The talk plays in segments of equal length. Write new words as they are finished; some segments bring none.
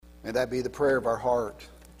May that be the prayer of our heart.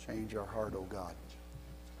 Change our heart, O God.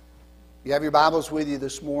 You have your Bibles with you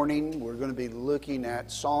this morning. We're going to be looking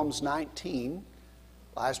at Psalms 19.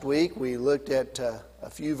 Last week we looked at a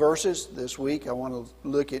few verses. This week I want to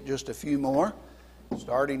look at just a few more,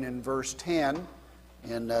 starting in verse 10,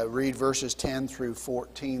 and read verses 10 through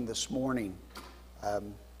 14 this morning.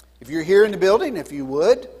 If you're here in the building, if you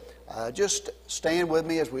would, just stand with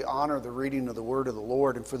me as we honor the reading of the Word of the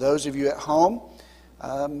Lord. And for those of you at home,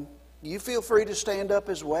 you feel free to stand up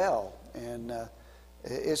as well. And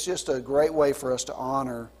it's just a great way for us to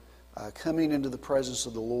honor coming into the presence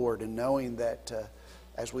of the Lord and knowing that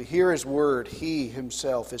as we hear His Word, He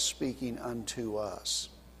Himself is speaking unto us.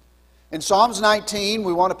 In Psalms 19,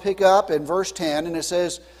 we want to pick up in verse 10, and it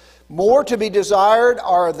says, "More to be desired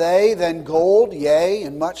are they than gold, yea,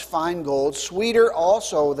 and much fine gold, sweeter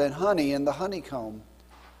also than honey in the honeycomb.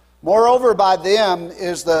 Moreover, by them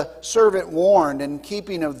is the servant warned, and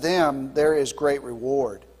keeping of them there is great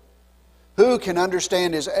reward. Who can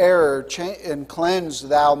understand his error, and cleanse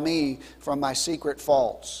thou me from my secret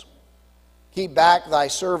faults? Keep back thy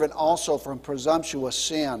servant also from presumptuous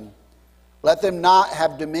sin. Let them not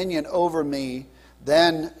have dominion over me,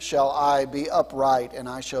 then shall I be upright, and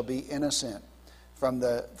I shall be innocent from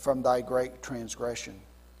thy great transgression.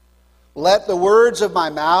 Let the words of my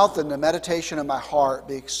mouth and the meditation of my heart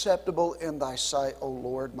be acceptable in thy sight, O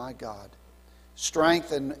Lord my God,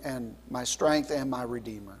 strength and my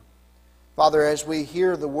Redeemer." Father, as we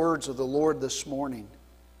hear the words of the Lord this morning,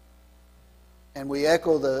 and we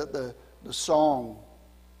echo the song,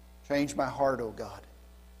 "Change my heart, O God,"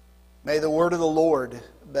 may the word of the Lord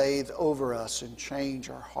bathe over us and change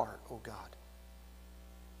our heart, O God.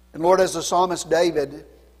 And Lord, as the psalmist David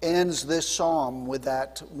ends this psalm with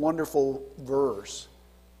that wonderful verse,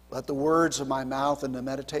 "Let the words of my mouth and the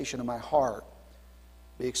meditation of my heart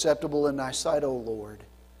be acceptable in thy sight, O Lord,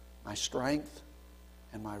 my strength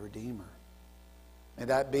and my Redeemer." May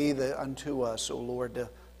that be unto us, O Lord,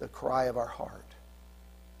 the cry of our heart.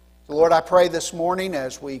 So Lord, I pray this morning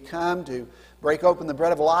as we come to break open the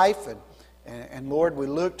bread of life, and Lord, we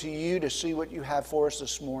look to you to see what you have for us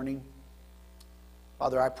this morning.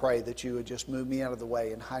 Father, I pray that you would just move me out of the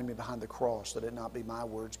way and hide me behind the cross, that it not be my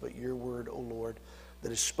words, but your word, O Lord,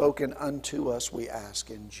 that is spoken unto us, we ask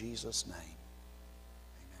in Jesus' name.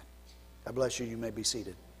 Amen. God bless you. You may be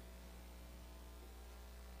seated.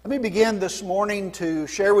 Let me begin this morning to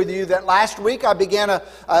share with you that last week I began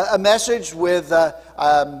a message with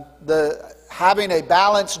having a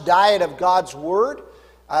balanced diet of God's Word.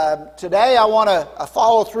 Today I want to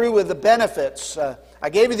follow through with the benefits. I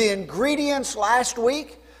gave you the ingredients last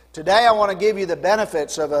week. Today I want to give you the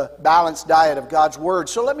benefits of a balanced diet of God's Word.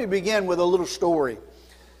 So let me begin with a little story.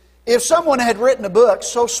 If someone had written a book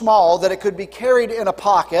so small that it could be carried in a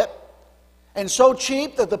pocket, and so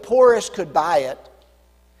cheap that the poorest could buy it,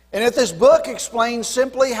 and if this book explained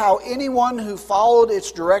simply how anyone who followed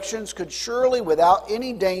its directions could surely, without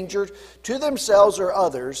any danger to themselves or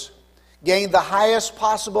others, gain the highest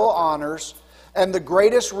possible honors and the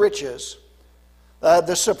greatest riches,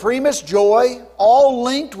 the supremest joy, all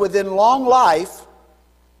linked within long life,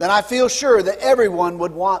 then I feel sure that everyone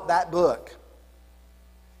would want that book.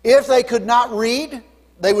 If they could not read,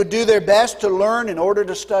 they would do their best to learn in order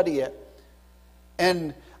to study it.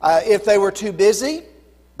 And if they were too busy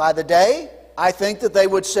by the day, I think that they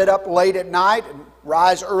would sit up late at night and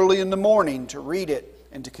rise early in the morning to read it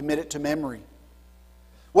and to commit it to memory.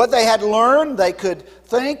 What they had learned, they could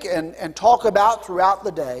think and talk about throughout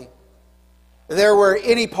the day. If there were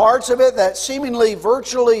any parts of it that seemingly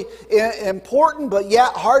virtually important but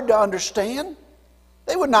yet hard to understand,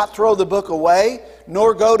 they would not throw the book away,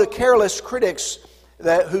 nor go to careless critics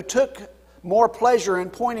who took more pleasure in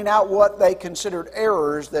pointing out what they considered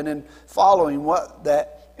errors than in following what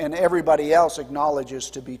that and everybody else acknowledges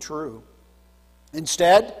to be true.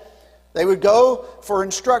 Instead, they would go for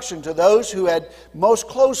instruction to those who had most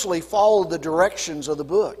closely followed the directions of the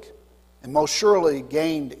book and most surely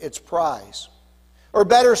gained its prize. Or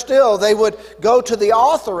better still, they would go to the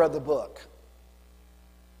author of the book.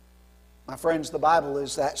 My friends, the Bible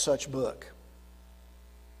is that such book.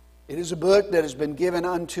 It is a book that has been given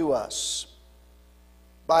unto us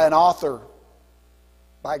by an author,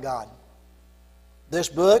 by God. This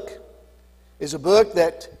book is a book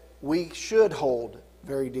that we should hold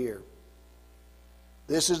very dear.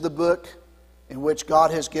 This is the book in which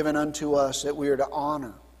God has given unto us that we are to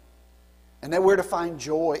honor and that we're to find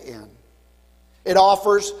joy in. It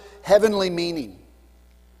offers heavenly meaning.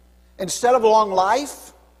 Instead of long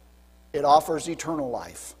life, it offers eternal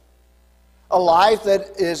life. A life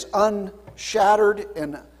that is unshattered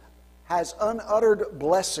and has unuttered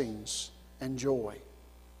blessings and joy.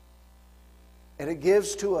 and it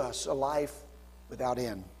gives to us a life without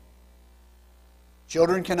end.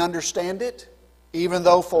 Children can understand it, even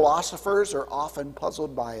though philosophers are often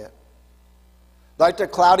puzzled by it. Like the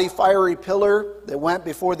cloudy, fiery pillar that went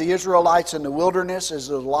before the Israelites in the wilderness is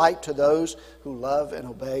a light to those who love and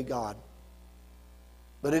obey God.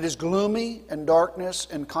 But it is gloomy and darkness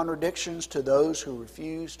and contradictions to those who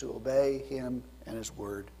refuse to obey Him and His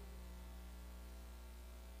Word.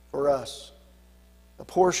 For us, a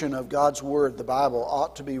portion of God's Word, the Bible,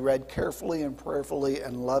 ought to be read carefully and prayerfully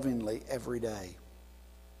and lovingly every day.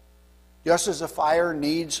 Just as a fire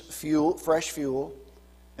needs fuel, fresh fuel,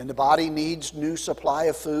 and the body needs new supply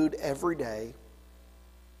of food every day,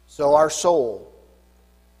 so our soul,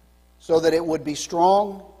 so that it would be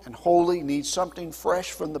strong and holy, needs something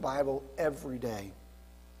fresh from the Bible every day.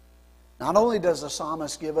 Not only does the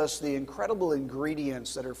psalmist give us the incredible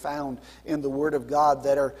ingredients that are found in the Word of God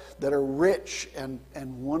that are rich and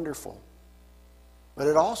wonderful, but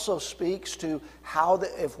it also speaks to how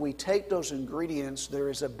if we take those ingredients, there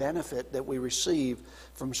is a benefit that we receive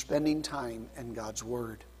from spending time in God's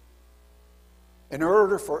Word. In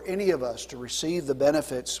order for any of us to receive the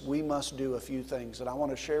benefits, we must do a few things, and I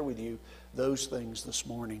want to share with you those things this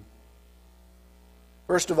morning.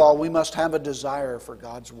 First of all, we must have a desire for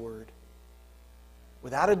God's Word.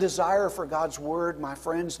 Without a desire for God's Word, my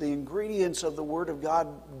friends, the ingredients of the Word of God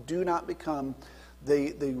do not become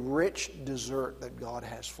the rich dessert that God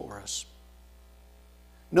has for us.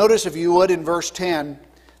 Notice, if you would, in verse 10,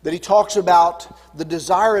 that he talks about the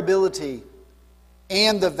desirability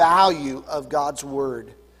and the value of God's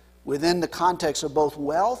Word within the context of both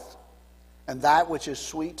wealth and that which is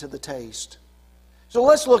sweet to the taste. So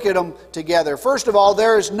let's look at them together. First of all,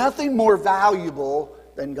 there is nothing more valuable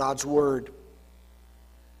than God's Word.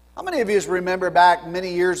 How many of you remember back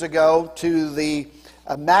many years ago to the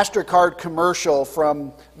MasterCard commercial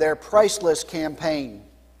from their Priceless campaign?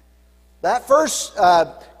 That first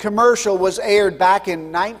commercial was aired back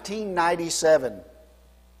in 1997.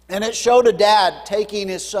 And it showed a dad taking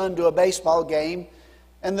his son to a baseball game.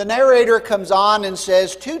 And the narrator comes on and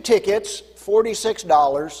says, 2 tickets,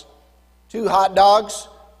 $46, 2 hot dogs,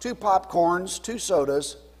 2 popcorns, 2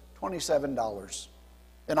 sodas, $27.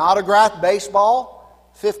 An autographed baseball,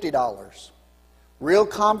 $50. Real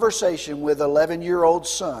conversation with 11-year-old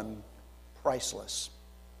son, priceless.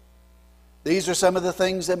 These are some of the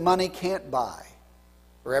things that money can't buy.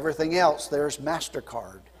 For everything else, there's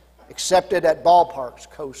MasterCard, accepted at ballparks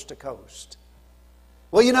coast to coast.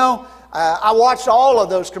 Well, you know, I watched all of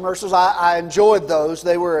those commercials. I enjoyed those.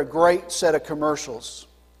 They were a great set of commercials.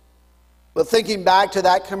 But thinking back to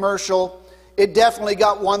that commercial, it definitely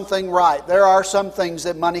got one thing right. There are some things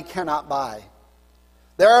that money cannot buy.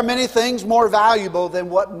 There are many things more valuable than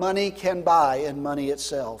what money can buy in money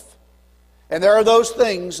itself. And there are those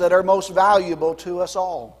things that are most valuable to us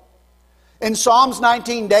all. In Psalms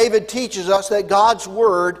 19, David teaches us that God's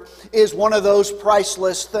Word is one of those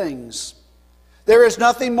priceless things. There is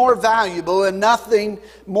nothing more valuable and nothing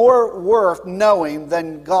more worth knowing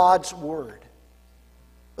than God's Word.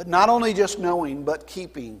 But not only just knowing, but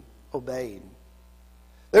keeping, obeying.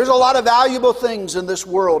 There's a lot of valuable things in this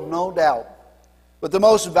world, no doubt. But the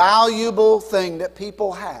most valuable thing that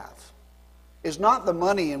people have is not the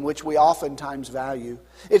money in which we oftentimes value.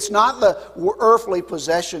 It's not the earthly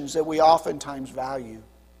possessions that we oftentimes value.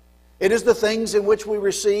 It is the things in which we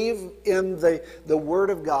receive in the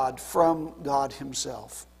Word of God from God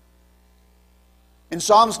Himself. In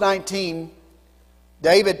Psalms 19,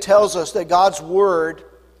 David tells us that God's Word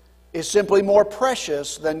is simply more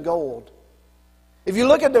precious than gold. If you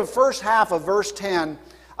look at the first half of verse 10,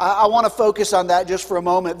 I want to focus on that just for a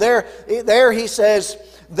moment. There he says,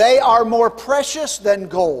 they are more precious than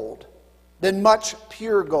gold, than much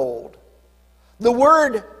pure gold. The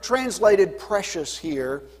word translated precious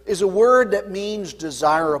here is a word that means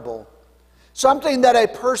desirable. Something that a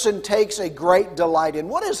person takes a great delight in.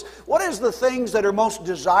 What is the things that are most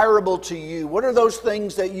desirable to you? What are those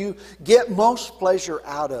things that you get most pleasure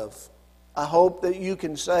out of? I hope that you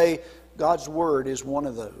can say God's Word is one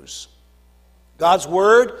of those. God's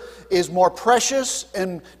Word is more precious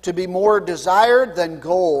and to be more desired than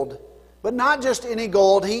gold. But not just any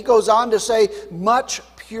gold. He goes on to say much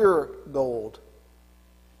pure gold.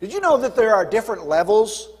 Did you know that there are different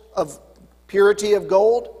levels of purity of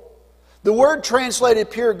gold? The word translated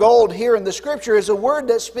pure gold here in the Scripture is a word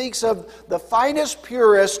that speaks of the finest,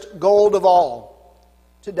 purest gold of all.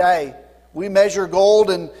 Today, we measure gold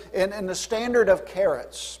in the standard of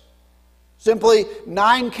carats. Simply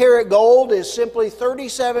 9-carat gold is simply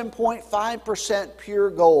 37.5% pure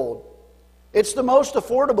gold. It's the most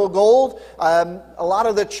affordable gold. A lot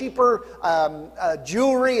of the cheaper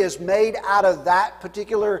jewelry is made out of that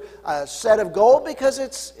particular set of gold because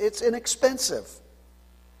it's inexpensive.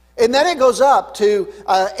 And then it goes up to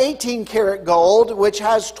 18 karat gold, which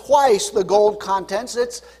has twice the gold contents.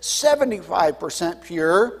 It's 75%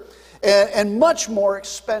 pure and much more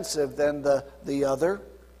expensive than the other.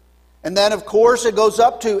 And then, of course, it goes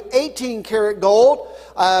up to 18 karat gold.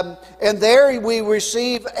 And there we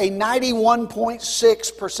receive a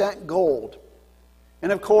 91.6% gold.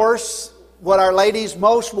 And, of course, what our ladies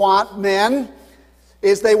most want, men,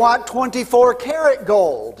 is they want 24 karat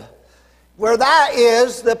gold, where that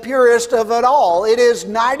is the purest of it all. It is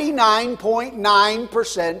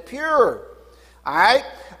 99.9% pure. All right?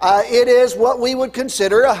 It is what we would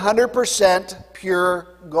consider 100% pure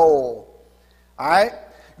gold. All right?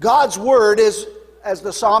 God's Word is, as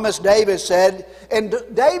the psalmist David said, and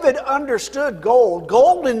David understood gold.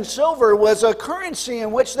 Gold and silver was a currency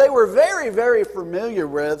in which they were very, very familiar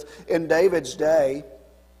with in David's day.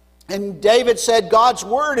 And David said God's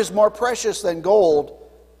Word is more precious than gold.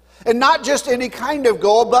 And not just any kind of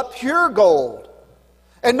gold, but pure gold.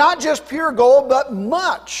 And not just pure gold, but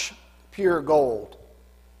much pure gold.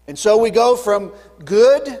 And so we go from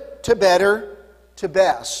good to better to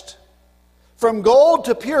best. From gold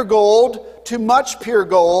to pure gold to much pure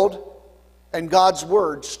gold, and God's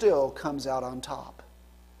Word still comes out on top.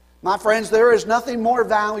 My friends, there is nothing more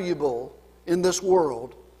valuable in this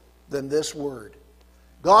world than this Word.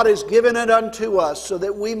 God has given it unto us so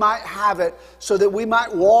that we might have it, so that we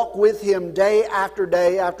might walk with Him day after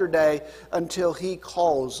day after day until He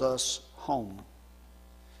calls us home.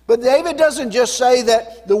 But David doesn't just say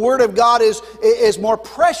that the Word of God is more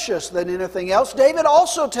precious than anything else. David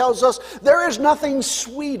also tells us there is nothing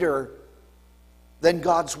sweeter than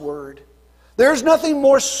God's Word. There's nothing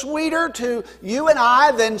more sweeter to you and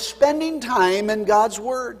I than spending time in God's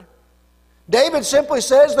Word. David simply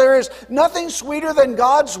says there is nothing sweeter than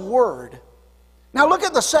God's Word. Now look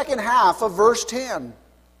at the second half of verse 10.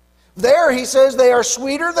 There he says they are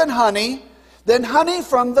sweeter than honey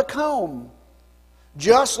from the comb.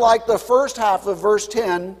 Just like the first half of verse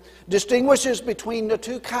 10 distinguishes between the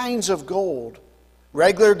two kinds of gold,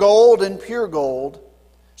 regular gold and pure gold,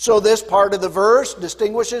 so this part of the verse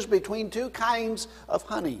distinguishes between two kinds of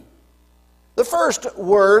honey. The first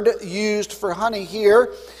word used for honey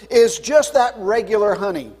here is just that regular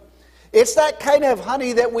honey. It's that kind of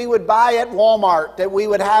honey that we would buy at Walmart, that we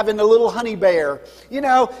would have in the little honey bear. You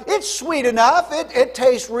know, it's sweet enough, it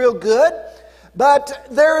tastes real good. But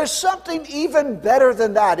there is something even better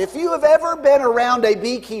than that. If you have ever been around a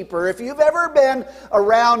beekeeper, if you've ever been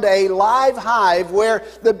around a live hive where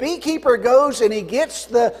the beekeeper goes and he gets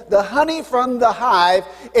the honey from the hive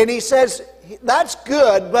and he says, that's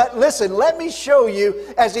good, but listen, let me show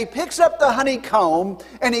you, as he picks up the honeycomb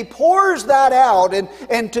and he pours that out,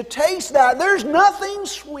 and to taste that, there's nothing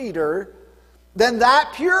sweeter than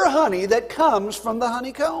that pure honey that comes from the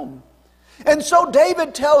honeycomb. And so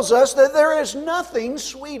David tells us that there is nothing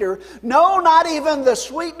sweeter, no, not even the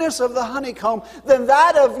sweetness of the honeycomb, than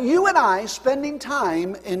that of you and I spending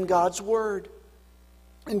time in God's Word.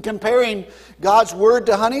 In comparing God's Word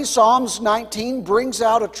to honey, Psalms 19 brings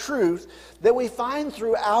out a truth that we find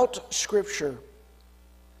throughout Scripture.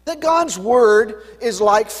 That God's Word is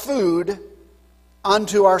like food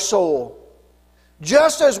unto our soul.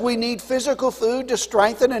 Just as we need physical food to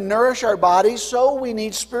strengthen and nourish our bodies, so we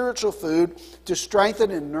need spiritual food to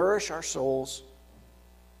strengthen and nourish our souls.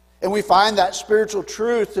 And we find that spiritual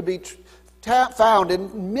truth to be found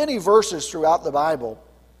in many verses throughout the Bible.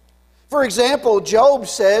 For example, Job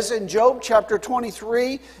says in Job chapter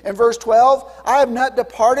 23 and verse 12, I have not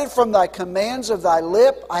departed from thy commands of thy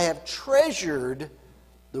lip. I have treasured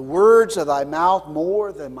the words of thy mouth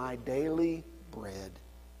more than my daily bread.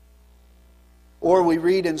 Or we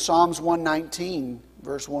read in Psalms 119,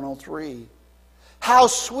 verse 103, how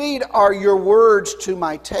sweet are your words to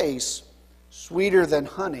my taste, sweeter than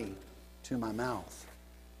honey to my mouth.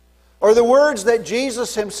 Or the words that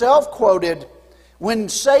Jesus himself quoted when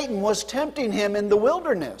Satan was tempting him in the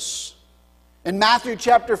wilderness. In Matthew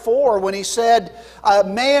chapter 4, when he said,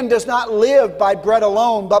 man does not live by bread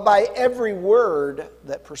alone, but by every word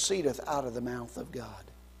that proceedeth out of the mouth of God.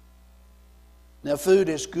 Now, food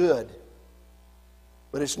is good,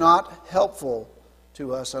 but it's not helpful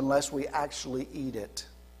to us unless we actually eat it.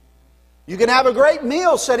 You can have a great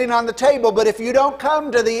meal sitting on the table, but if you don't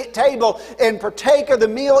come to the table and partake of the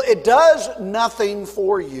meal, it does nothing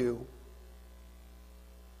for you.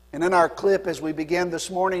 And in our clip, as we began this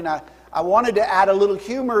morning, I wanted to add a little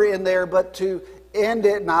humor in there, but to end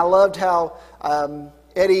it, and I loved how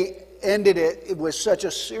Eddie ended it with such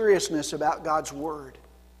a seriousness about God's Word.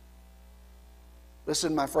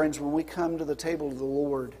 Listen, my friends, when we come to the table of the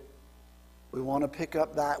Lord, we want to pick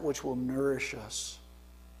up that which will nourish us.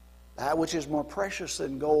 That which is more precious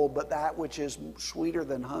than gold, but that which is sweeter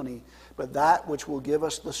than honey, but that which will give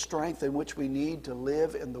us the strength in which we need to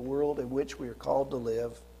live in the world in which we are called to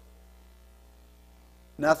live.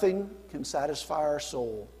 Nothing can satisfy our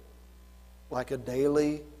soul like a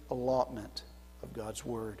daily allotment of God's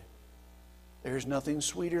Word. There's nothing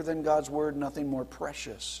sweeter than God's Word, nothing more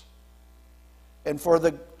precious. And for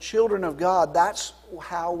the children of God, that's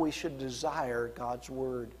how we should desire God's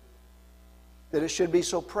Word. That it should be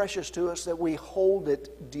so precious to us that we hold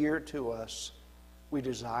it dear to us. We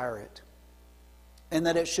desire it. And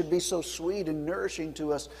that it should be so sweet and nourishing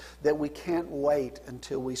to us that we can't wait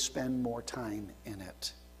until we spend more time in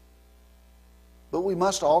it. But we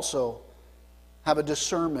must also have a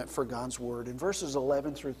discernment for God's Word. In verses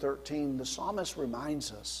 11 through 13, the psalmist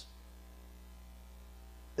reminds us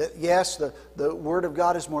that yes, the Word of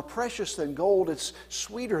God is more precious than gold. It's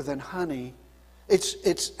sweeter than honey.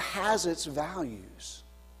 It has its values.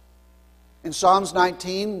 In Psalms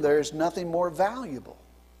 19, there's nothing more valuable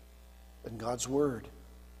than God's Word.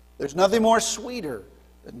 There's nothing more sweeter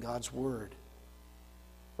than God's Word.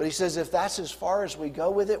 But he says if that's as far as we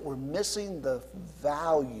go with it, we're missing the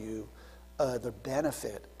value, the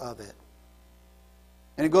benefit of it.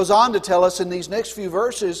 And it goes on to tell us in these next few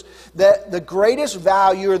verses that the greatest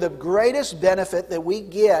value or the greatest benefit that we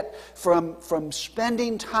get from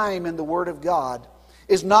spending time in the Word of God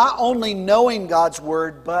is not only knowing God's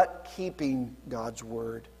Word, but keeping God's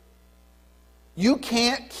Word. You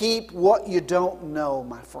can't keep what you don't know,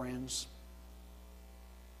 my friends.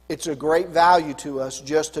 It's a great value to us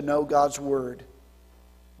just to know God's Word,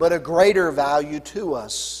 but a greater value to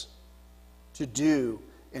us to do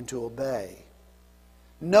and to obey.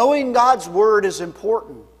 Knowing God's Word is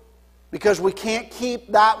important because we can't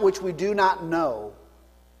keep that which we do not know,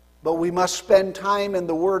 but we must spend time in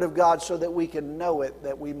the Word of God so that we can know it,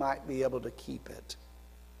 that we might be able to keep it.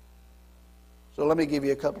 So let me give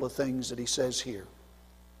you a couple of things that he says here.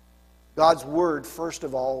 God's Word, first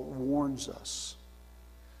of all, warns us.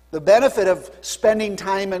 The benefit of spending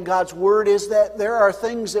time in God's Word is that there are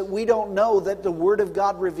things that we don't know that the Word of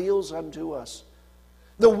God reveals unto us.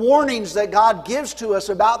 The warnings that God gives to us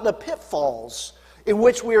about the pitfalls in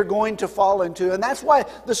which we are going to fall into. And that's why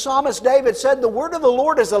the psalmist David said, the word of the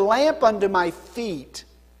Lord is a lamp unto my feet.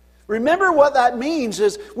 Remember what that means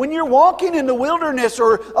is when you're walking in the wilderness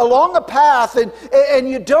or along a path and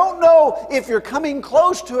you don't know if you're coming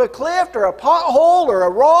close to a cliff or a pothole or a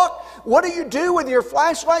rock, what do with your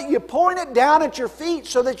flashlight? You point it down at your feet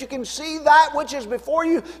so that you can see that which is before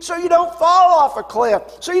you, so you don't fall off a cliff,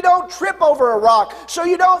 so you don't trip over a rock, so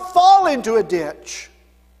you don't fall into a ditch.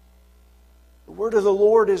 The word of the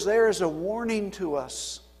Lord is there as a warning to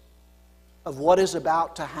us of what is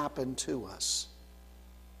about to happen to us.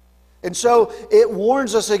 And so it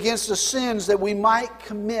warns us against the sins that we might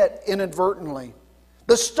commit inadvertently.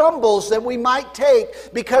 The stumbles that we might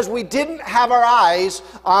take because we didn't have our eyes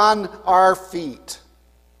on our feet.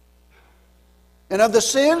 And of the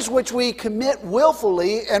sins which we commit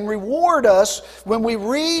willfully, and reward us when we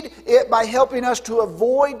read it by helping us to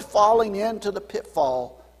avoid falling into the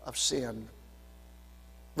pitfall of sin.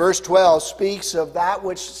 Verse 12 speaks of that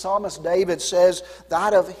which Psalmist David says,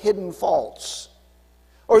 that of hidden faults.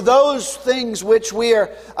 Or those things which we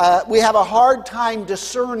have a hard time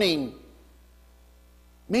discerning.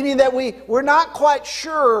 Meaning that we're not quite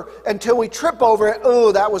sure until we trip over it,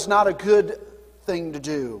 oh, that was not a good thing to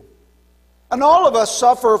do. And all of us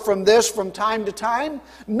suffer from this from time to time.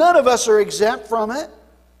 None of us are exempt from it.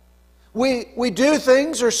 We do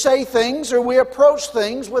things or say things or we approach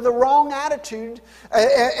things with a wrong attitude.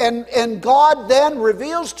 And God then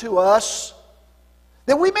reveals to us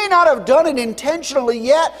that we may not have done it intentionally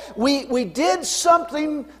yet. We did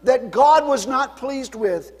something that God was not pleased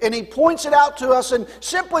with. And He points it out to us and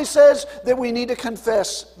simply says that we need to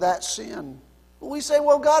confess that sin. We say,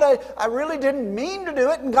 well, God, I really didn't mean to do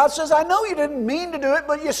it. And God says, I know you didn't mean to do it,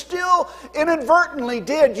 but you still inadvertently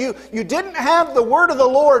did. You didn't have the word of the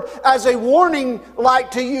Lord as a warning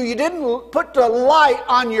light to you. You didn't put the light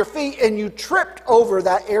on your feet and you tripped over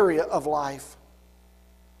that area of life.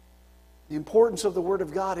 The importance of the Word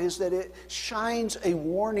of God is that it shines a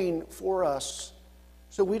warning for us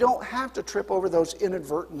so we don't have to trip over those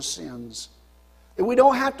inadvertent sins. And we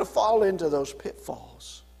don't have to fall into those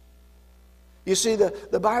pitfalls. You see,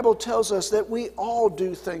 the Bible tells us that we all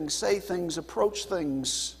do things, say things, approach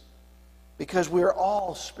things because we're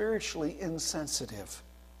all spiritually insensitive.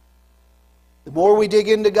 The more we dig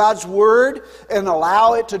into God's Word and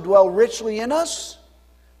allow it to dwell richly in us,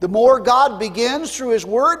 the more God begins through His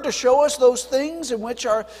Word to show us those things in which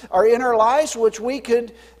are in our lives which we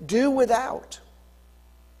could do without.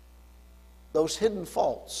 Those hidden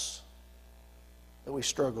faults that we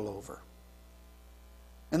struggle over.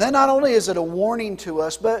 And then not only is it a warning to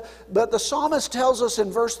us, but the psalmist tells us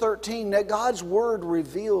in verse 13 that God's Word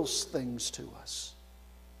reveals things to us.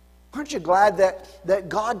 Aren't you glad that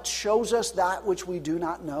God shows us that which we do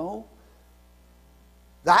not know?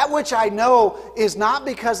 That which I know is not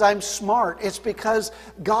because I'm smart. It's because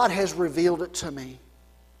God has revealed it to me.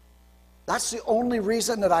 That's the only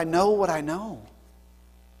reason that I know what I know.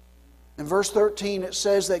 In verse 13 it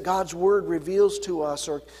says that God's Word reveals to us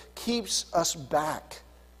or keeps us back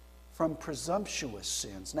from presumptuous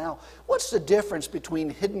sins. Now, what's the difference between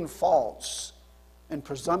hidden faults and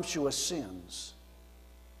presumptuous sins?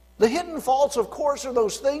 The hidden faults, of course, are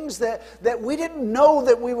those things that we didn't know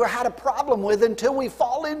that we had a problem with until we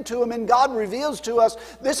fall into them and God reveals to us,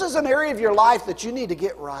 this is an area of your life that you need to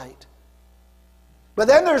get right. But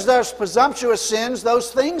then there's those presumptuous sins,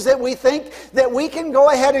 those things that we think that we can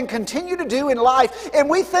go ahead and continue to do in life, and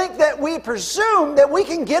we think that we presume that we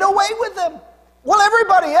can get away with them. Well,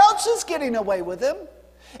 everybody else is getting away with them.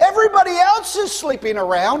 Everybody else is sleeping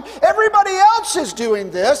around. Everybody else is doing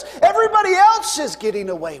this. Everybody else is getting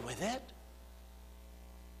away with it.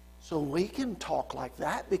 So we can talk like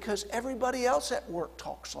that because everybody else at work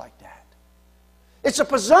talks like that. It's a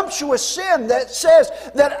presumptuous sin that says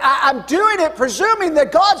that I'm doing it presuming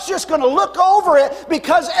that God's just going to look over it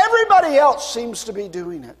because everybody else seems to be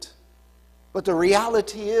doing it. But the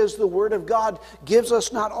reality is the Word of God gives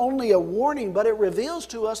us not only a warning, but it reveals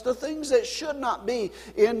to us the things that should not be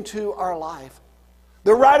into our life.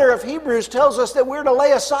 The writer of Hebrews tells us that we're to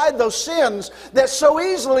lay aside those sins that so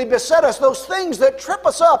easily beset us, those things that trip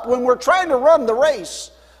us up when we're trying to run the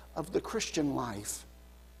race of the Christian life.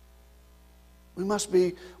 We must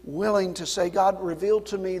be willing to say, God, reveal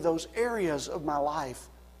to me those areas of my life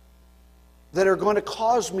that are going to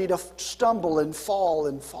cause me to stumble and fall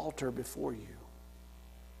and falter before you.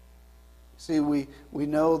 See, we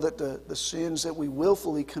know that the sins that we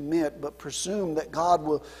willfully commit but presume that God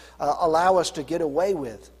will allow us to get away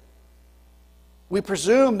with. We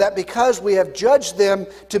presume that because we have judged them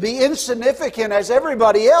to be insignificant as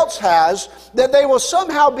everybody else has, that they will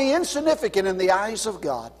somehow be insignificant in the eyes of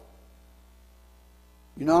God.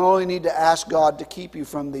 You not only need to ask God to keep you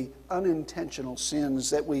from the unintentional sins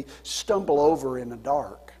that we stumble over in the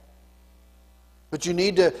dark, but you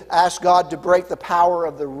need to ask God to break the power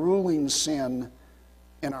of the ruling sin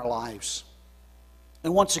in our lives.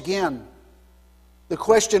 And once again, the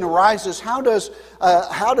question arises, how does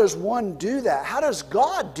one do that? How does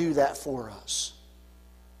God do that for us?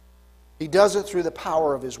 He does it through the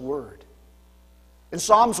power of His Word. In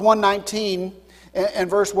Psalms 119, and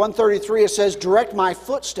verse 133, it says, direct my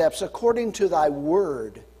footsteps according to thy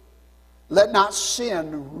word. Let not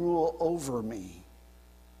sin rule over me.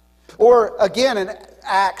 Or again in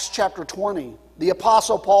Acts chapter 20, the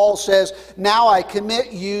Apostle Paul says, now I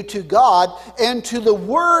commit you to God and to the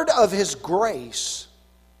word of His grace,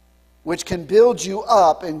 which can build you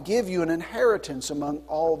up and give you an inheritance among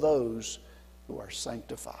all those who are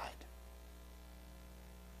sanctified.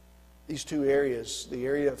 These two areas, the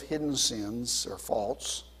area of hidden sins or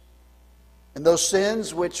faults, and those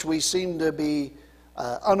sins which we seem to be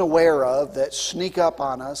unaware of that sneak up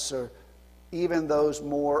on us, or even those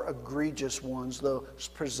more egregious ones, those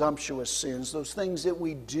presumptuous sins, those things that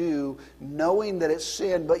we do knowing that it's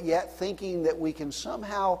sin, but yet thinking that we can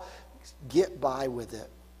somehow get by with it.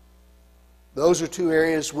 Those are two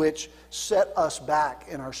areas which set us back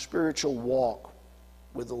in our spiritual walk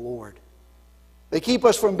with the Lord. They keep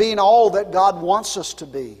us from being all that God wants us to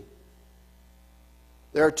be.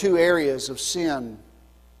 There are two areas of sin,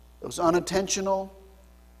 those unintentional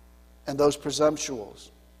and those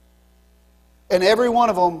presumptuous. And every one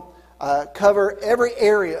of them cover every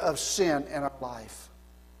area of sin in our life.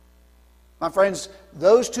 My friends,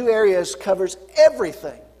 those two areas covers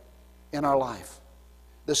everything in our life.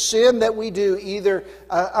 The sin that we do either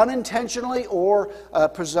unintentionally or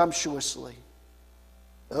presumptuously.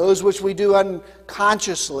 Those which we do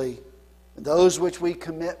unconsciously, and those which we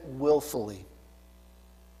commit willfully.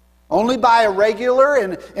 Only by a regular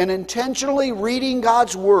and intentionally reading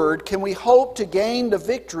God's Word can we hope to gain the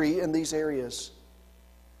victory in these areas.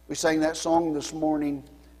 We sang that song this morning,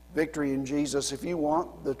 Victory in Jesus. If you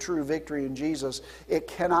want the true victory in Jesus, it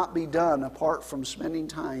cannot be done apart from spending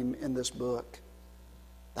time in this book.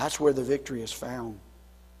 That's where the victory is found.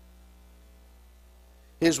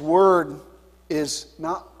 His Word is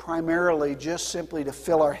not primarily just simply to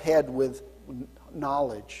fill our head with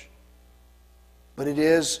knowledge, but it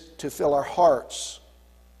is to fill our hearts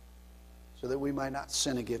so that we might not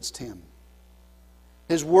sin against Him.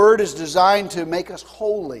 His Word is designed to make us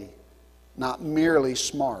holy, not merely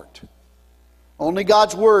smart. Only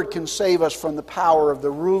God's Word can save us from the power of the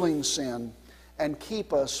ruling sin and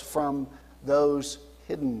keep us from those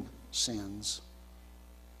hidden sins.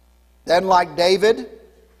 Then, like David,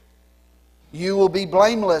 you will be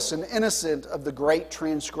blameless and innocent of the great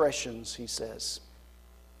transgressions, he says.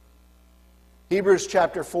 Hebrews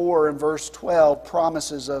chapter 4 and verse 12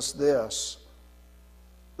 promises us this.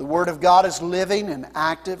 The Word of God is living and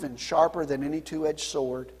active and sharper than any two-edged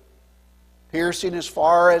sword, piercing as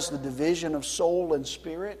far as the division of soul and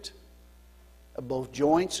spirit, of both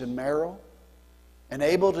joints and marrow, and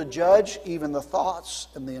able to judge even the thoughts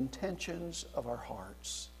and the intentions of our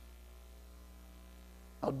hearts.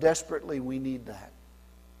 How desperately we need that.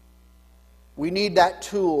 We need that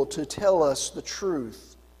tool to tell us the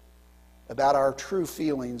truth about our true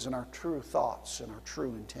feelings and our true thoughts and our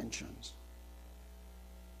true intentions.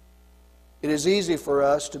 It is easy for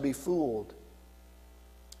us to be fooled.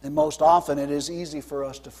 And most often it is easy for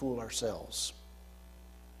us to fool ourselves.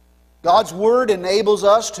 God's Word enables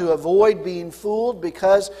us to avoid being fooled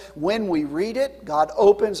because when we read it, God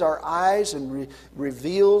opens our eyes and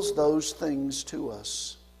reveals those things to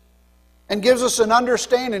us. And gives us an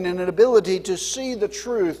understanding and an ability to see the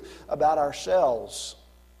truth about ourselves.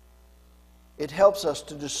 It helps us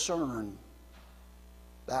to discern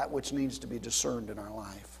that which needs to be discerned in our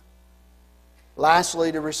life.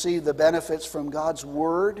 Lastly, to receive the benefits from God's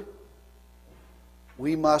Word,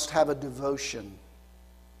 we must have a devotion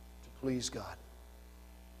to please God.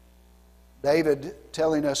 David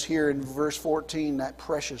telling us here in verse 14, that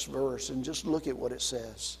precious verse, and just look at what it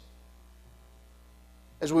says.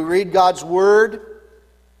 As we read God's Word,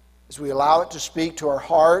 as we allow it to speak to our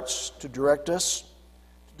hearts, to direct us,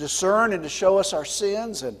 to discern and to show us our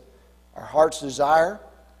sins and our heart's desire,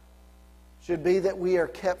 should be that we are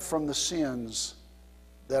kept from the sins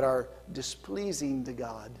that are displeasing to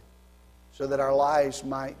God, so that our lives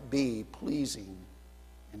might be pleasing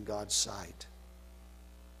in God's sight.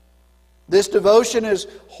 This devotion is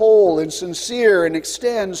whole and sincere and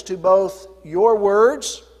extends to both your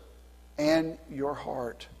words and your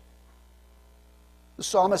heart. The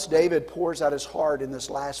psalmist David pours out his heart in this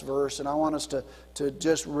last verse, and I want us to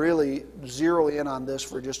just really zero in on this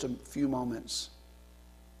for just a few moments.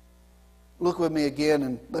 Look with me again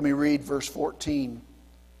and let me read verse 14.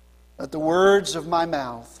 Let the words of my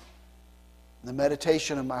mouth and the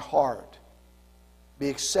meditation of my heart be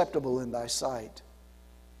acceptable in thy sight,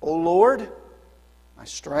 O Lord, my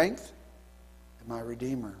strength and my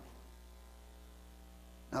Redeemer.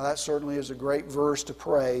 Now that certainly is a great verse to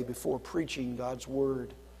pray before preaching God's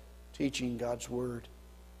Word, teaching God's Word,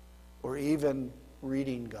 or even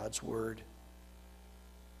reading God's Word.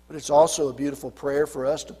 But it's also a beautiful prayer for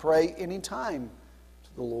us to pray anytime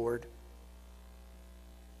to the Lord.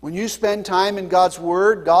 When you spend time in God's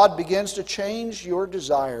Word, God begins to change your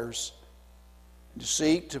desires and to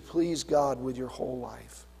seek to please God with your whole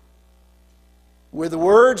life. With the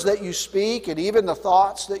words that you speak and even the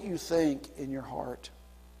thoughts that you think in your heart.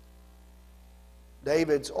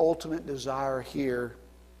 David's ultimate desire here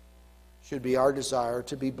should be our desire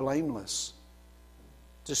to be blameless,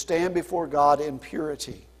 to stand before God in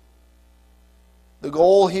purity. The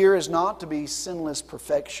goal here is not to be sinless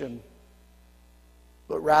perfection,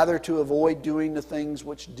 but rather to avoid doing the things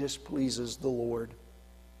which displeases the Lord.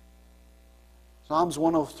 Psalms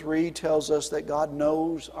 103 tells us that God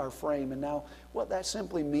knows our frame. And now, what that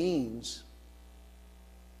simply means,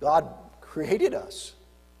 God created us.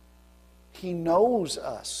 He knows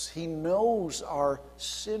us. He knows our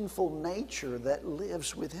sinful nature that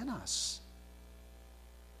lives within us.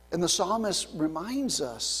 And the psalmist reminds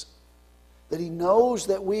us that he knows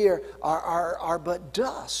that we are but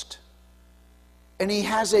dust. And he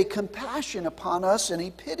has a compassion upon us, and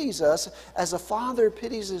he pities us as a father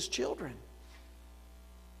pities his children.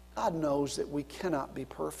 God knows that we cannot be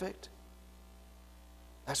perfect.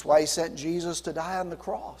 That's why he sent Jesus to die on the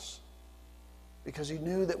cross. Because he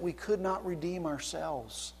knew that we could not redeem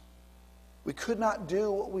ourselves. We could not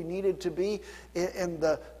do what we needed to be in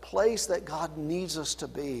the place that God needs us to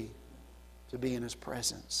be in His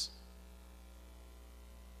presence.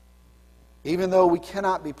 Even though we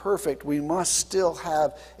cannot be perfect, we must still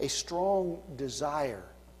have a strong desire,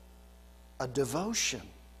 a devotion.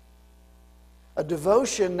 A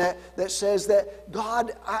devotion that says that,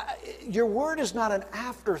 God, your word is not an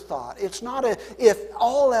afterthought. It's not a if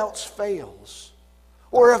all else fails.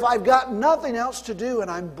 Or if I've got nothing else to do and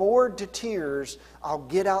I'm bored to tears, I'll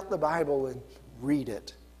get out the Bible and read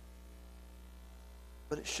it.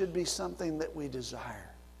 but it should be something that we desire.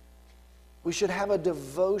 We should have a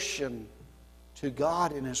devotion to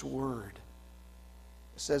God and His Word.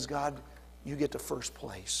 It says, God, you get to first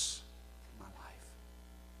place in my life.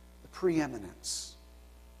 The preeminence.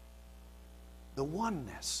 The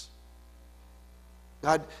oneness.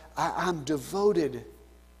 God, I'm devoted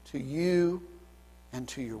to you and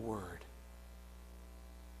to your Word.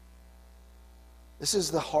 This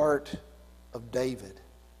is the heart of David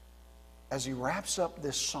as he wraps up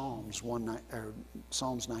this Psalms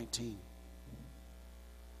 19.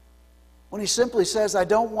 When he simply says, I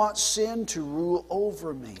don't want sin to rule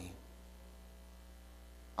over me.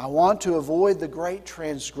 I want to avoid the great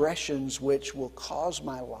transgressions which will cause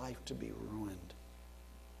my life to be ruined.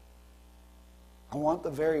 I want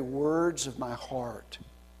the very words of my heart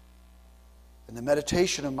and the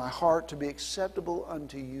meditation of my heart to be acceptable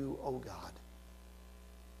unto you, O God.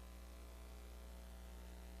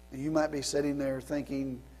 And you might be sitting there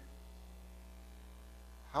thinking,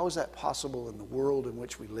 how is that possible in the world in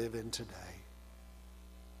which we live in today?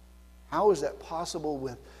 How is that possible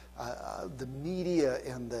with the media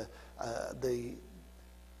and the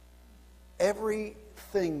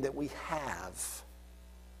everything that we have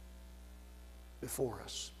before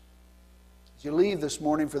us? As you leave this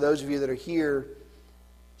morning, for those of you that are here,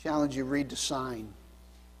 I challenge you to read the sign.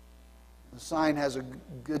 The sign has a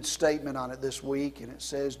good statement on it this week, and it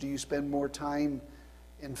says, do you spend more time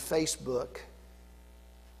in Facebook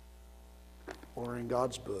or in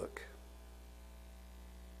God's book?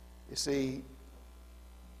 You see,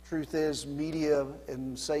 truth is, media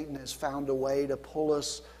and Satan has found a way to pull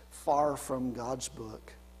us far from God's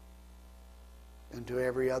book and to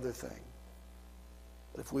every other thing.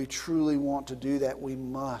 But if we truly want to do that, we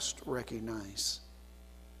must recognize.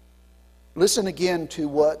 Listen again to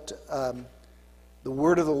what the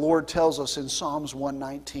word of the Lord tells us in Psalms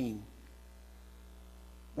 119.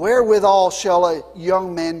 Wherewithal shall a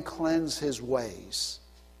young man cleanse his ways?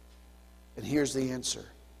 And here's the answer.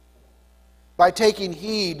 By taking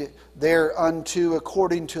heed thereunto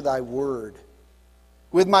according to thy word.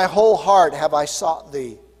 With my whole heart have I sought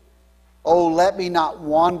thee. O let me not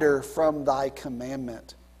wander from thy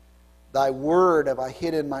commandment. Thy word have I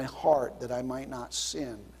hid in my heart that I might not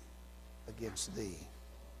sin against thee.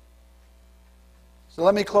 So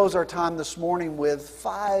let me close our time this morning with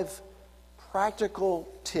 5 practical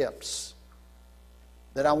tips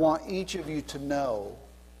that I want each of you to know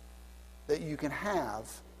that you can have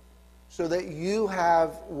so that you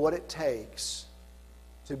have what it takes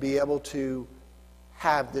to be able to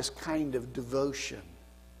have this kind of devotion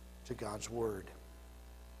to God's Word.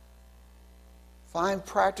 5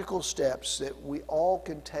 practical steps that we all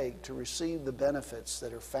can take to receive the benefits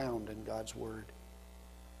that are found in God's Word.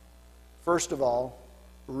 First of all,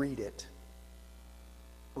 read it.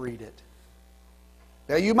 Read it.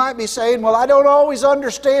 Now you might be saying, well, I don't always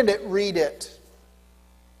understand it. Read it.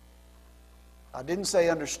 I didn't say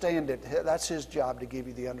understand it. That's His job to give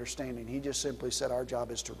you the understanding. He just simply said our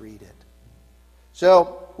job is to read it.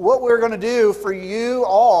 So what we're going to do for you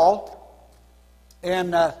all,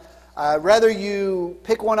 and rather you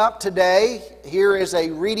pick one up today, here is a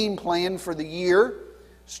reading plan for the year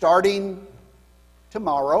starting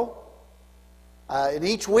tomorrow. And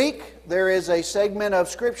each week there is a segment of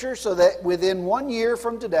Scripture so that within 1 year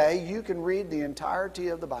from today you can read the entirety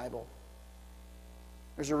of the Bible.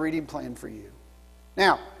 There's a reading plan for you.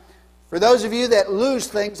 Now, for those of you that lose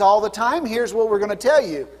things all the time, here's what we're going to tell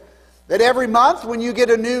you. That every month when you get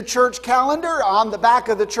a new church calendar, on the back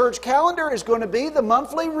of the church calendar is going to be the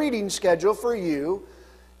monthly reading schedule for you.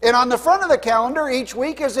 And on the front of the calendar each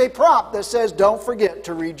week is a prompt that says, don't forget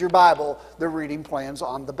to read your Bible. The reading plan's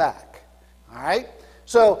on the back. All right?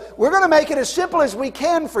 So we're going to make it as simple as we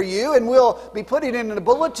can for you, and we'll be putting it in the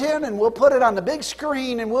bulletin, and we'll put it on the big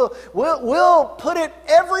screen, and we'll put it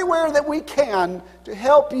everywhere that we can to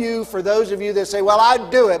help you, for those of you that say, well, I'd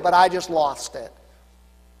do it, but I just lost it.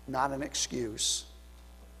 Not an excuse.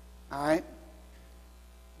 All right?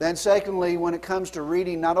 Then secondly, when it comes to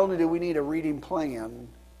reading, not only do we need a reading plan,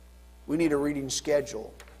 we need a reading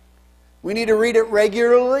schedule. We need to read it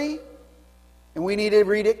regularly, and we need to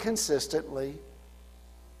read it consistently.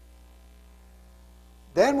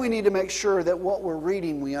 Then we need to make sure that what we're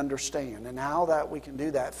reading we understand. And how that we can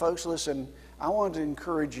do that. Folks, listen, I want to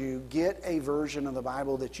encourage you, get a version of the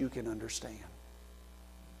Bible that you can understand.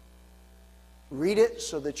 Read it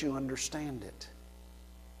so that you understand it.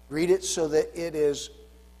 Read it so that it is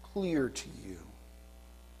clear to you.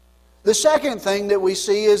 The second thing that we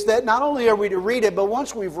see is that not only are we to read it, but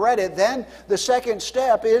once we've read it, then the second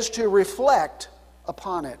step is to reflect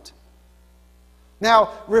upon it.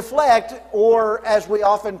 Now, reflect, or as we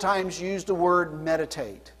oftentimes use the word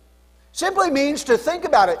meditate, simply means to think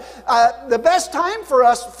about it. The best time for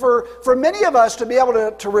us, for many of us to be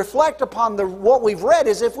able to reflect upon what we've read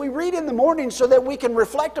is if we read in the morning so that we can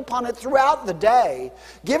reflect upon it throughout the day,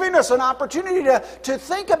 giving us an opportunity to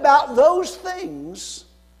think about those things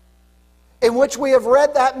in which we have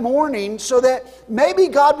read that morning so that maybe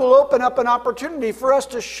God will open up an opportunity for us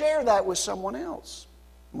to share that with someone else.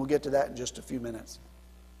 We'll get to that in just a few minutes.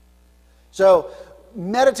 So,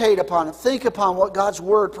 meditate upon it. Think upon what God's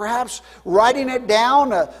Word, perhaps writing it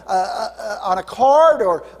down on a card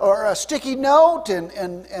or a sticky note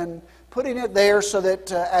and putting it there so that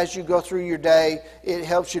as you go through your day, it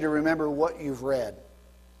helps you to remember what you've read.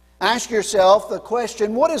 Ask yourself the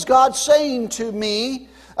question, what is God saying to me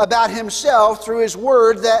about Himself through His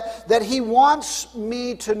Word that He wants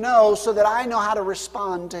me to know so that I know how to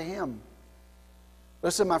respond to Him?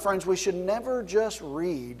 Listen, my friends, we should never just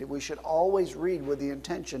read. We should always read with the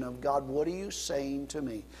intention of, God, what are you saying to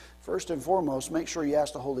me? First and foremost, make sure you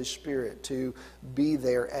ask the Holy Spirit to be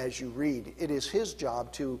there as you read. It is His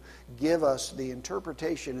job to give us the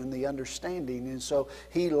interpretation and the understanding, and so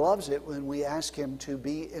He loves it when we ask Him to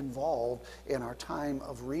be involved in our time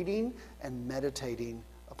of reading and meditating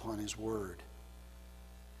upon His Word.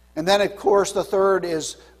 And then, of course, the third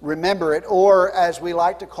is remember it, or as we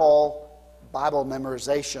like to call Bible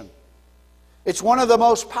memorization. It's one of the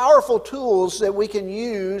most powerful tools that we can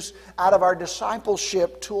use out of our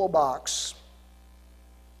discipleship toolbox.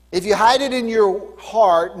 If you hide it in your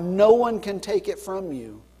heart, no one can take it from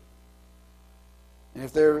you. And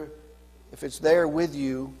if it's there with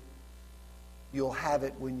you, you'll have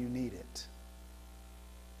it when you need it.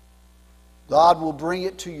 God will bring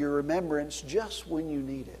it to your remembrance just when you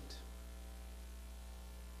need it.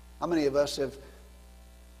 How many of us have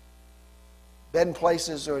been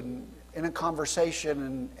places or in a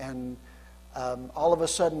conversation and all of a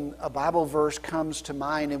sudden a Bible verse comes to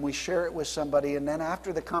mind and we share it with somebody, and then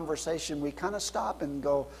after the conversation we kind of stop and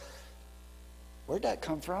go, where'd that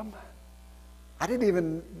come from? I didn't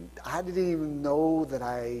even know that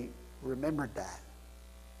I remembered that.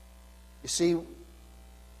 You see,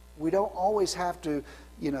 we don't always have to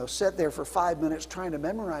sit there for 5 minutes trying to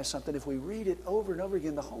memorize something. If we read it over and over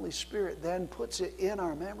again, the Holy Spirit then puts it in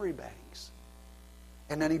our memory banks.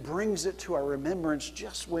 And then He brings it to our remembrance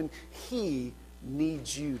just when He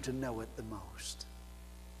needs you to know it the most.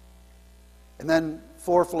 And then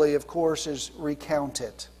fourthly, of course, is recount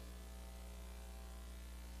it.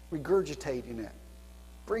 Regurgitating it.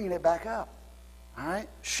 Bringing it back up. All right?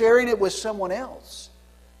 Sharing it with someone else.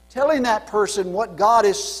 Telling that person what God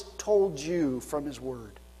has told you from His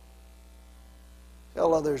Word.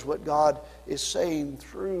 Tell others what God is saying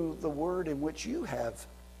through the Word in which you have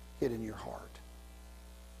hid in your heart.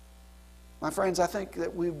 My friends, I think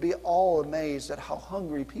that we'd be all amazed at how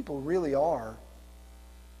hungry people really are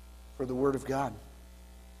for the Word of God,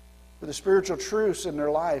 for the spiritual truths in their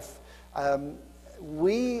life.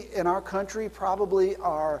 We in our country probably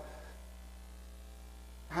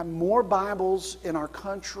have more Bibles in our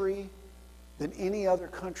country than any other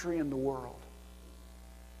country in the world.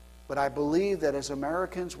 But I believe that as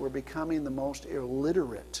Americans, we're becoming the most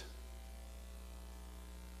illiterate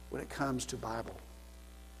when it comes to Bible.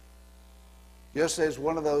 Just as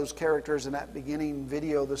one of those characters in that beginning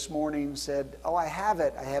video this morning said, oh, I have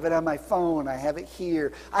it on my phone, I have it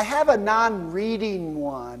here. I have a non-reading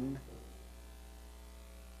one.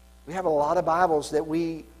 We have a lot of Bibles that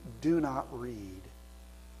we do not read.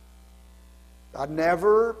 God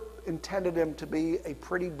never intended them to be a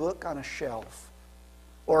pretty book on a shelf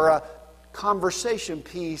or a conversation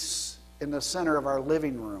piece in the center of our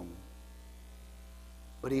living room.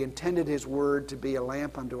 But He intended His Word to be a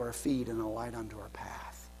lamp unto our feet and a light unto our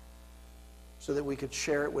path, so that we could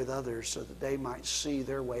share it with others so that they might see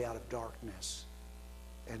their way out of darkness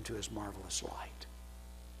and to His marvelous light.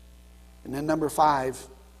 And then number 5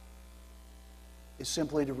 is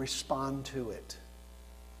simply to respond to it.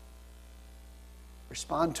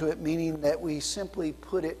 Respond to it meaning that we simply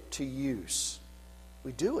put it to use.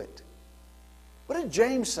 We do it. What did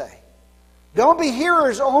James say? Don't be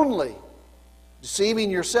hearers only, deceiving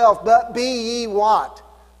yourself, but be ye what?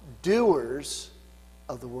 Doers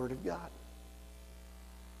of the Word of God.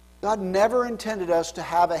 God never intended us to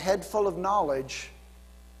have a head full of knowledge,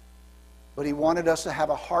 but He wanted us to have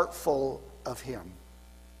a heart full of Him.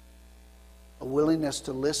 A willingness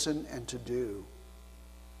to listen and to do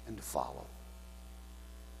and to follow.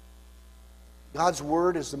 God's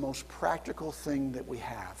Word is the most practical thing that we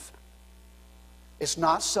have. It's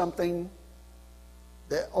not something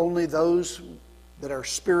that only those that are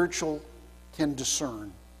spiritual can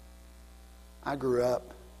discern. I grew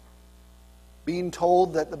up being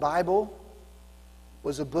told that the Bible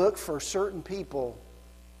was a book for certain people,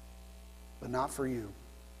 but not for you.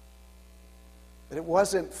 That it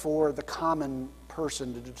wasn't for the common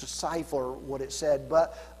person to decipher what it said,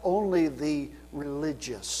 but only the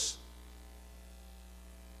religious.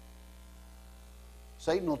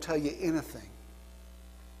 Satan will tell you anything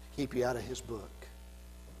to keep you out of his book.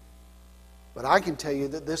 But I can tell you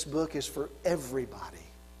that this book is for everybody.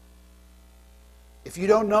 If you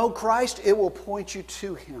don't know Christ, it will point you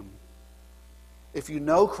to Him. If you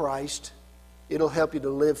know Christ, it'll help you to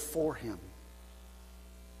live for Him.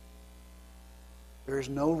 There is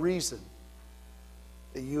no reason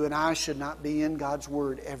that you and I should not be in God's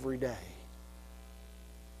Word every day.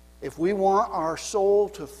 If we want our soul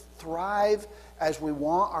to thrive as we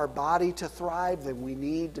want our body to thrive, then we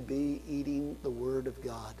need to be eating the Word of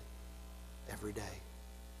God every day.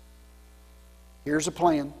 Here's a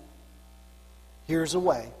plan. Here's a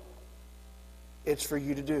way. It's for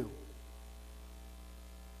you to do.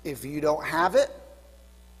 If you don't have it,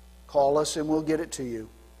 call us and we'll get it to you.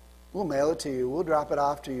 We'll mail it to you. We'll drop it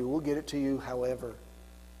off to you. We'll get it to you however.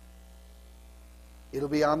 It'll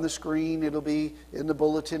be on the screen. It'll be in the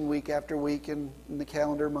bulletin week after week and in the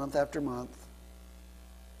calendar month after month.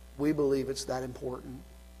 We believe it's that important.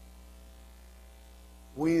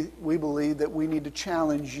 We believe that we need to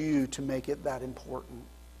challenge you to make it that important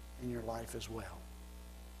in your life as well.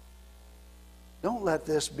 Don't let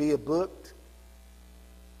this be a book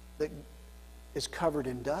that is covered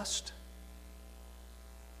in dust,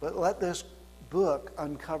 but let this book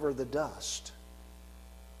uncover the dust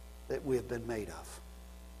that we have been made of.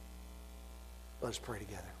 Let's pray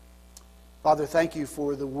together. Father, thank you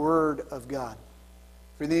for the Word of God,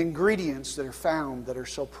 for the ingredients that are found that are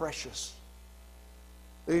so precious.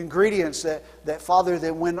 The ingredients that Father,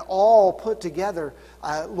 that when all put together,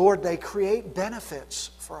 Lord, they create benefits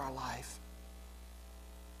for our life.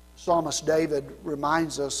 Psalmist David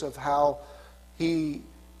reminds us of how he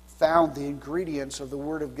found the ingredients of the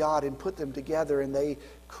Word of God and put them together, and they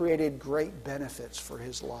created great benefits for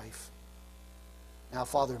his life. Now,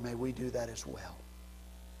 Father, may we do that as well.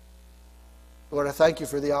 Lord, I thank you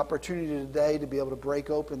for the opportunity today to be able to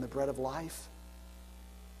break open the bread of life,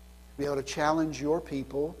 to be able to challenge your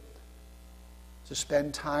people to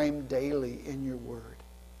spend time daily in your Word.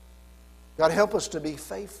 God, help us to be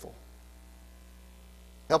faithful.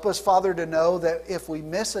 Help us, Father, to know that if we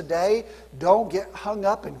miss a day, don't get hung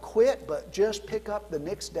up and quit, but just pick up the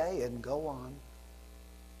next day and go on.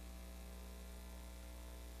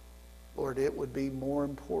 Lord, it would be more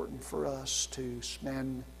important for us to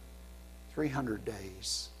spend 300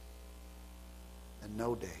 days than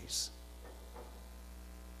no days.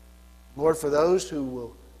 Lord, for those who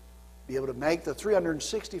will be able to make the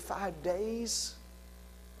 365 days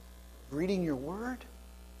reading your Word,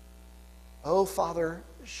 oh, Father,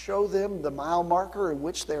 show them the mile marker in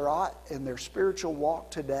which they're at in their spiritual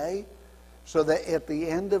walk today, so that at the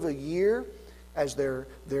end of a year, as they're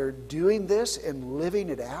doing this and living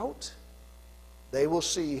it out, they will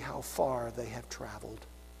see how far they have traveled.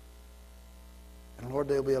 And Lord,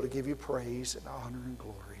 they'll be able to give you praise and honor and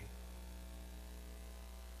glory.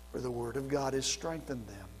 For the Word of God has strengthened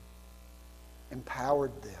them,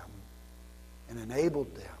 empowered them, and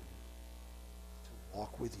enabled them to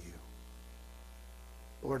walk with you.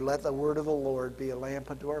 Lord, let the Word of the Lord be a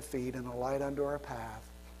lamp unto our feet and a light unto our path.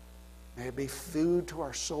 May it be food to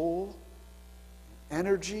our soul,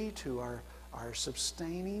 energy to our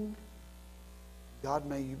sustaining. God,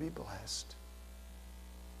 may you be blessed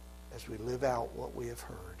as we live out what we have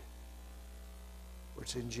heard. For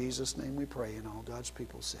it's in Jesus' name we pray, and all God's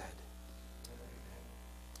people said.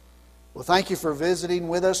 Well, thank you for visiting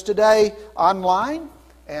with us today online.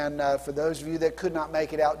 And for those of you that could not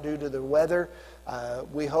make it out due to the weather,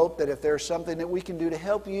 we hope that if there's something that we can do to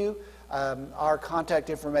help you, our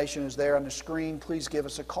contact information is there on the screen. Please give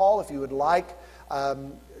us a call if you would like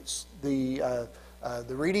the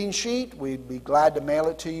reading sheet. We'd be glad to mail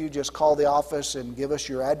it to you. Just call the office and give us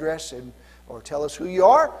your address or tell us who you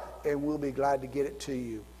are, and we'll be glad to get it to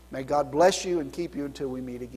you. May God bless you and keep you until we meet again.